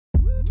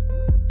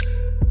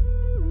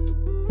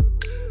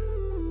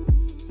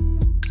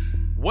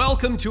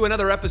Welcome to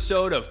another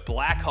episode of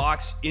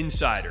Blackhawks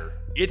Insider.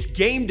 It's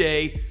game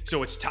day,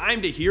 so it's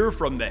time to hear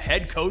from the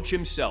head coach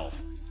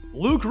himself.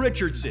 Luke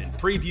Richardson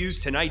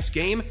previews tonight's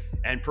game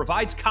and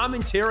provides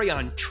commentary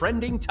on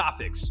trending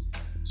topics.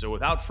 So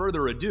without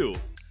further ado,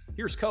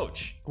 here's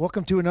Coach.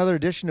 Welcome to another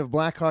edition of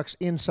Blackhawks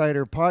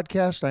Insider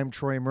Podcast. I'm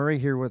Troy Murray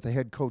here with the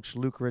head coach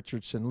Luke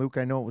Richardson. Luke,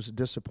 I know it was a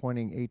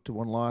disappointing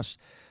 8-1 loss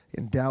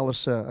in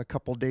Dallas a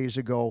couple days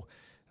ago.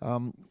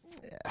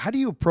 How do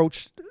you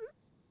approach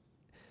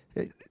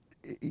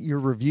your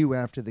review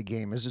after the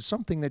game? Is it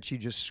something that you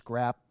just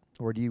scrap,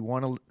 or do you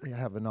want to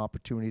have an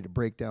opportunity to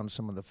break down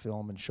some of the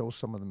film and show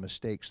some of the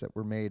mistakes that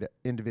were made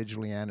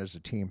individually and as a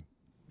team?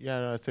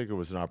 Yeah, I think it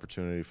was an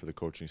opportunity for the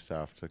coaching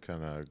staff to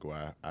kind of go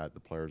at the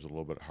players a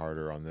little bit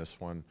harder on this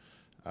one.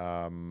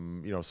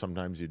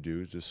 Sometimes you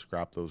do just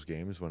scrap those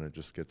games when it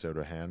just gets out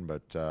of hand,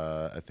 but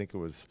I think it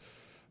was,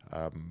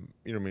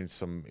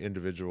 some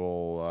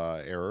individual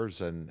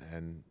errors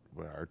and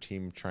our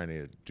team trying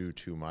to do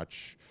too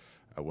much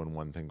when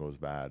one thing goes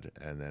bad,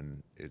 and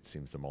then it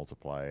seems to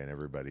multiply and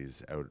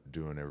everybody's out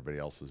doing everybody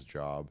else's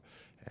job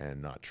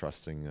and not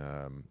trusting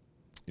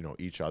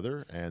each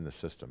other and the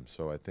system.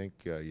 So I think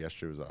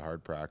yesterday was a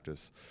hard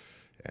practice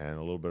and a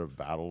little bit of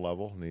battle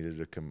level needed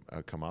to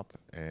come up,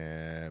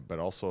 but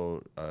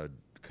also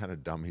kind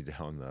of dummy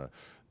down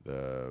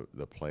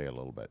the play a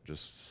little bit.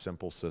 Just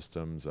simple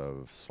systems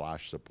of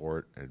slash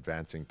support,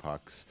 advancing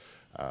pucks,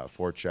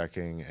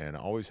 forechecking, and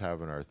always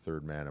having our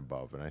third man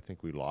above. And I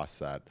think we lost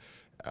that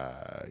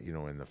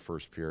in the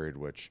first period,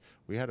 which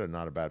we had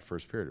not a bad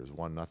first period. It was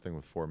 1-0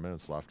 with 4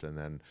 minutes left, and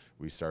then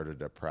we started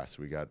to press.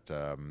 We got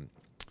a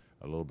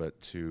little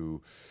bit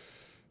too,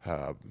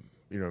 I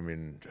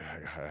don't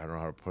know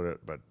how to put it,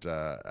 but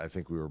I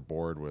think we were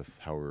bored with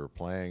how we were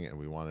playing, and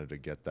we wanted to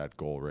get that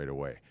goal right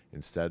away.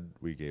 Instead,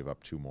 we gave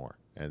up 2 more,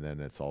 and then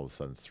it's all of a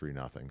sudden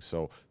 3-0.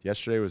 So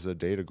yesterday was a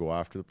day to go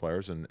after the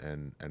players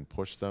and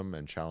push them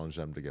and challenge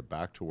them to get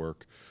back to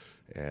work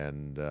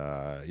and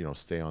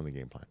stay on the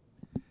game plan.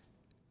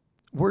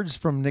 Words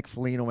from Nick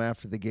Foligno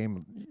after the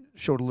game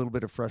showed a little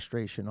bit of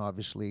frustration,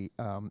 obviously,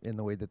 in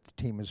the way that the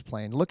team is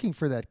playing. Looking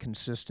for that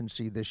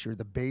consistency this year,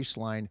 the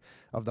baseline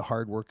of the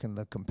hard work and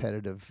the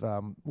competitive.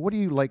 What do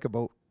you like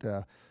about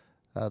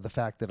the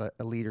fact that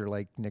a leader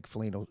like Nick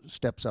Foligno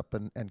steps up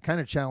and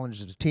kind of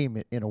challenges the team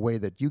in a way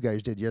that you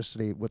guys did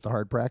yesterday with the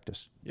hard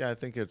practice? Yeah, I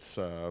think it's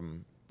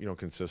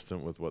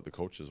consistent with what the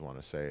coaches want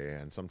to say,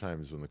 and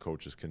sometimes when the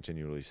coaches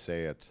continually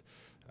say it,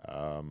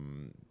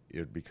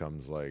 it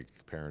becomes like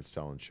parents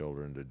telling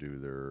children to do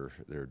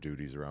their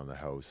duties around the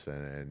house,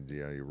 and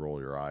you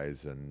roll your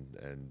eyes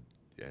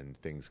and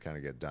things kind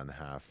of get done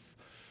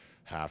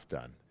half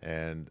done.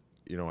 And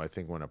I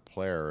think when a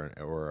player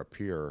or a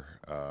peer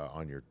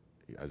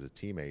as a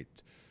teammate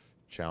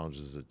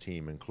challenges the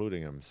team,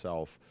 including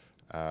himself,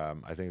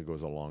 I think it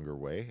goes a longer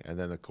way, and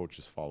then the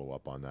coaches follow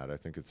up on that. I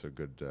think it's a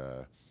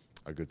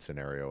good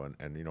scenario,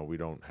 and we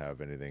don't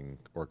have anything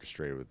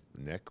orchestrated with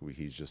Nick.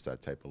 He's just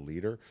that type of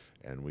leader,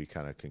 and we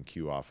kind of can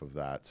cue off of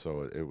that.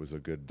 So it was a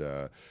good,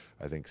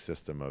 I think,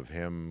 system of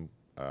him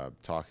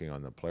talking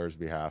on the players'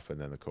 behalf, and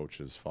then the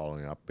coaches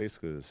following up,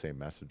 basically the same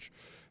message.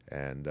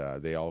 And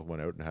they all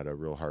went out and had a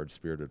real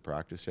hard-spirited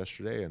practice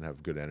yesterday and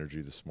have good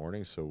energy this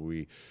morning. So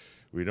we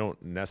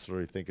don't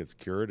necessarily think it's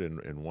cured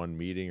in one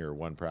meeting or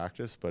one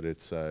practice, but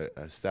it's a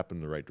step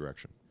in the right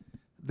direction.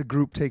 The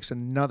group takes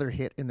another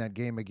hit in that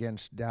game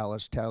against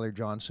Dallas. Tyler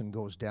Johnson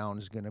goes down,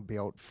 is going to be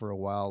out for a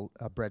while.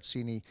 Brett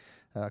Seney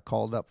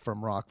called up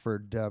from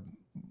Rockford.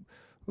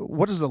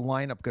 What is the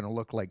lineup going to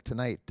look like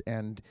tonight?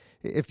 And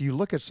if you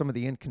look at some of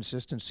the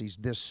inconsistencies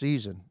this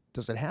season,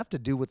 does it have to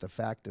do with the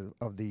fact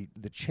of the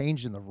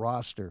change in the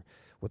roster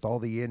with all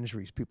the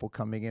injuries, people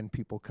coming in,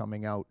 people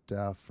coming out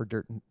for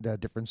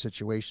different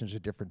situations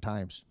at different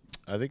times?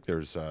 I think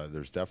there's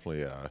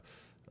definitely a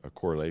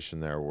correlation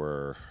there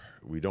where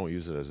we don't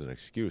use it as an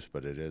excuse,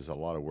 but it is a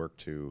lot of work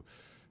to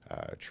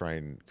try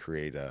and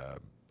create a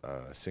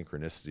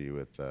synchronicity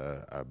with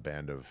a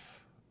band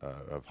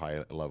of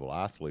high-level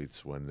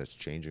athletes when it's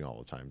changing all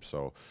the time.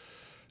 So,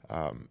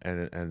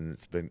 and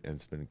it's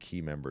been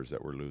key members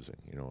that we're losing.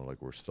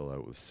 Like we're still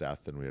out with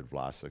Seth, and we had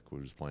Vlasic, who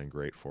was playing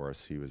great for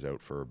us. He was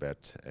out for a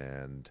bit,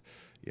 and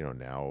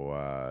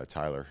now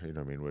Tyler,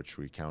 which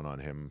we count on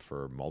him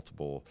for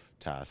multiple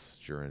tasks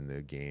during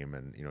the game,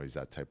 and he's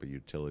that type of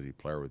utility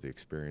player with the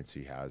experience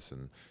he has,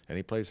 and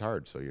he plays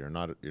hard. So you're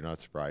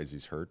not surprised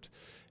he's hurt,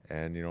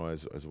 and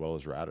as well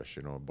as Radish,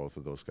 both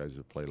of those guys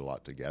have played a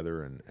lot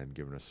together and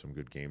given us some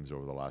good games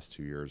over the last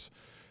 2 years.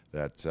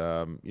 That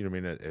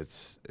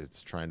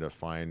it's trying to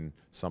find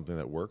something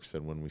that works,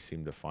 and when we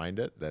seem to find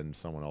it, then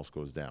someone else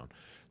goes down.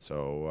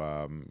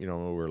 So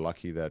we're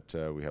lucky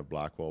that we have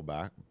Blackwell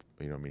back.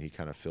 He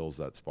kind of fills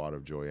that spot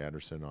of Joey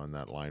Anderson on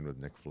that line with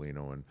Nick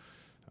Foligno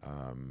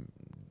and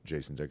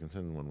Jason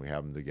Dickinson when we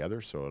have them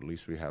together. So at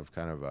least we have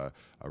kind of a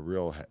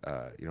real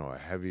a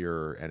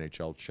heavier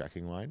NHL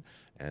checking line,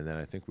 and then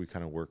I think we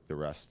kind of work the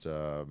rest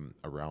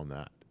around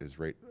that. Is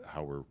right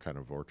how we're kind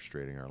of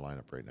orchestrating our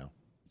lineup right now.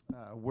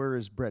 Where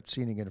is Brett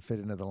Seney going to fit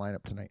into the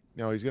lineup tonight?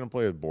 He's going to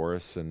play with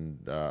Boris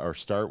or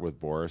start with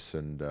Boris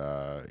and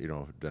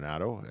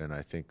Donato, and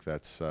I think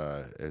that's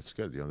it's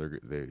good.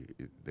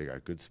 They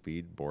got good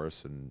speed,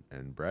 Boris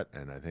and Brett,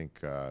 and I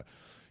think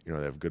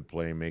they have good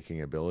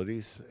playmaking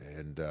abilities,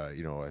 and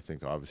I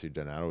think obviously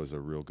Donato is a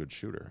real good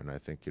shooter, and I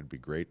think it'd be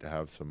great to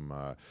have some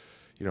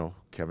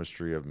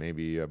chemistry of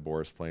maybe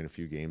Boris playing a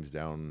few games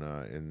down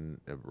in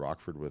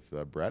Rockford with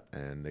Brett,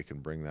 and they can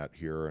bring that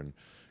here and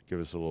give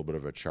us a little bit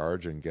of a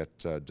charge and get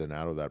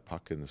Donato that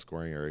puck in the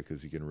scoring area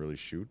because he can really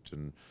shoot,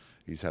 and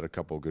he's had a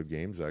couple of good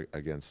games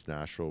against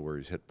Nashville where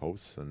he's hit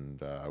posts,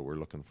 and we're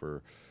looking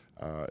for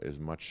as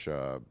much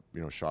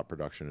shot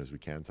production as we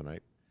can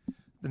tonight.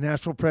 The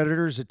Nashville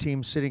Predators, a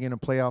team sitting in a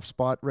playoff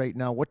spot right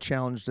now. What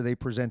challenge do they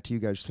present to you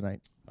guys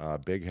tonight?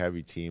 Big,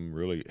 heavy team,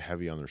 really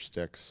heavy on their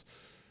sticks.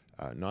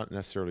 Not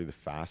necessarily the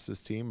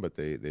fastest team, but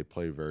they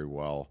play very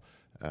well,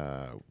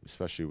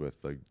 especially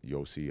with like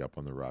Yossi up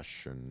on the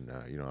rush, and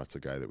that's a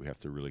guy that we have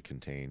to really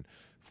contain.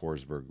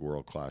 Forsberg,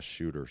 world-class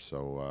shooter,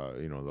 so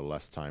the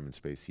less time and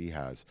space he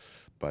has,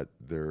 but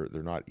they're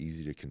not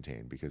easy to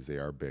contain because they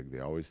are big. They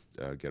always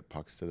get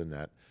pucks to the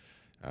net,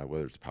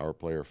 whether it's power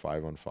play or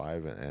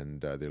 5-on-5,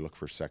 and they look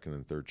for second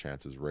and third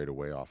chances right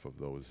away off of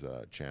those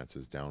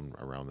chances down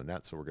around the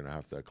net. So we're going to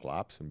have to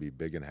collapse and be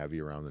big and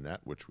heavy around the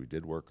net, which we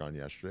did work on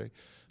yesterday,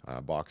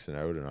 boxing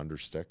out and under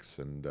sticks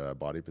and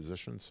body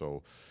position.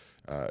 So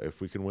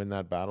if we can win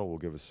that battle, we'll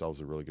give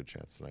ourselves a really good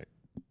chance tonight.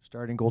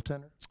 Starting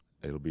goaltender?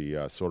 It'll be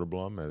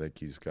Soderblom. I think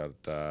he's got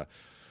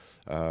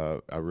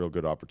a real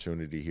good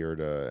opportunity here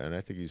and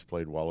I think he's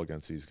played well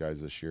against these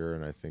guys this year,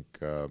 and I think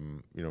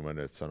when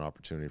it's an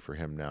opportunity for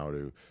him now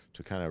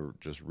to kind of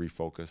just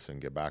refocus and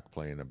get back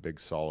playing a big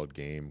solid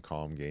game,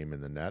 calm game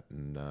in the net,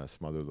 and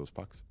smother those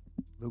pucks.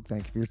 Luke,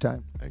 thank you for your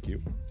time. Thank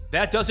you.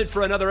 That does it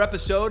for another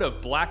episode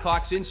of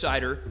Blackhawks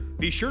Insider.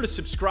 Be sure to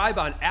subscribe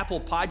on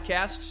Apple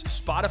Podcasts,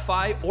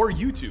 Spotify, or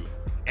YouTube,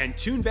 and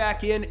tune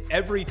back in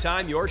every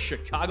time your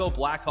Chicago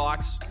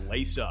Blackhawks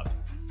lace up.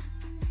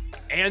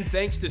 And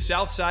thanks to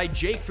Southside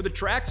Jake for the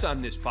tracks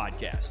on this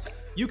podcast.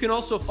 You can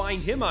also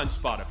find him on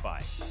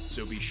Spotify,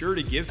 so be sure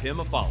to give him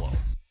a follow.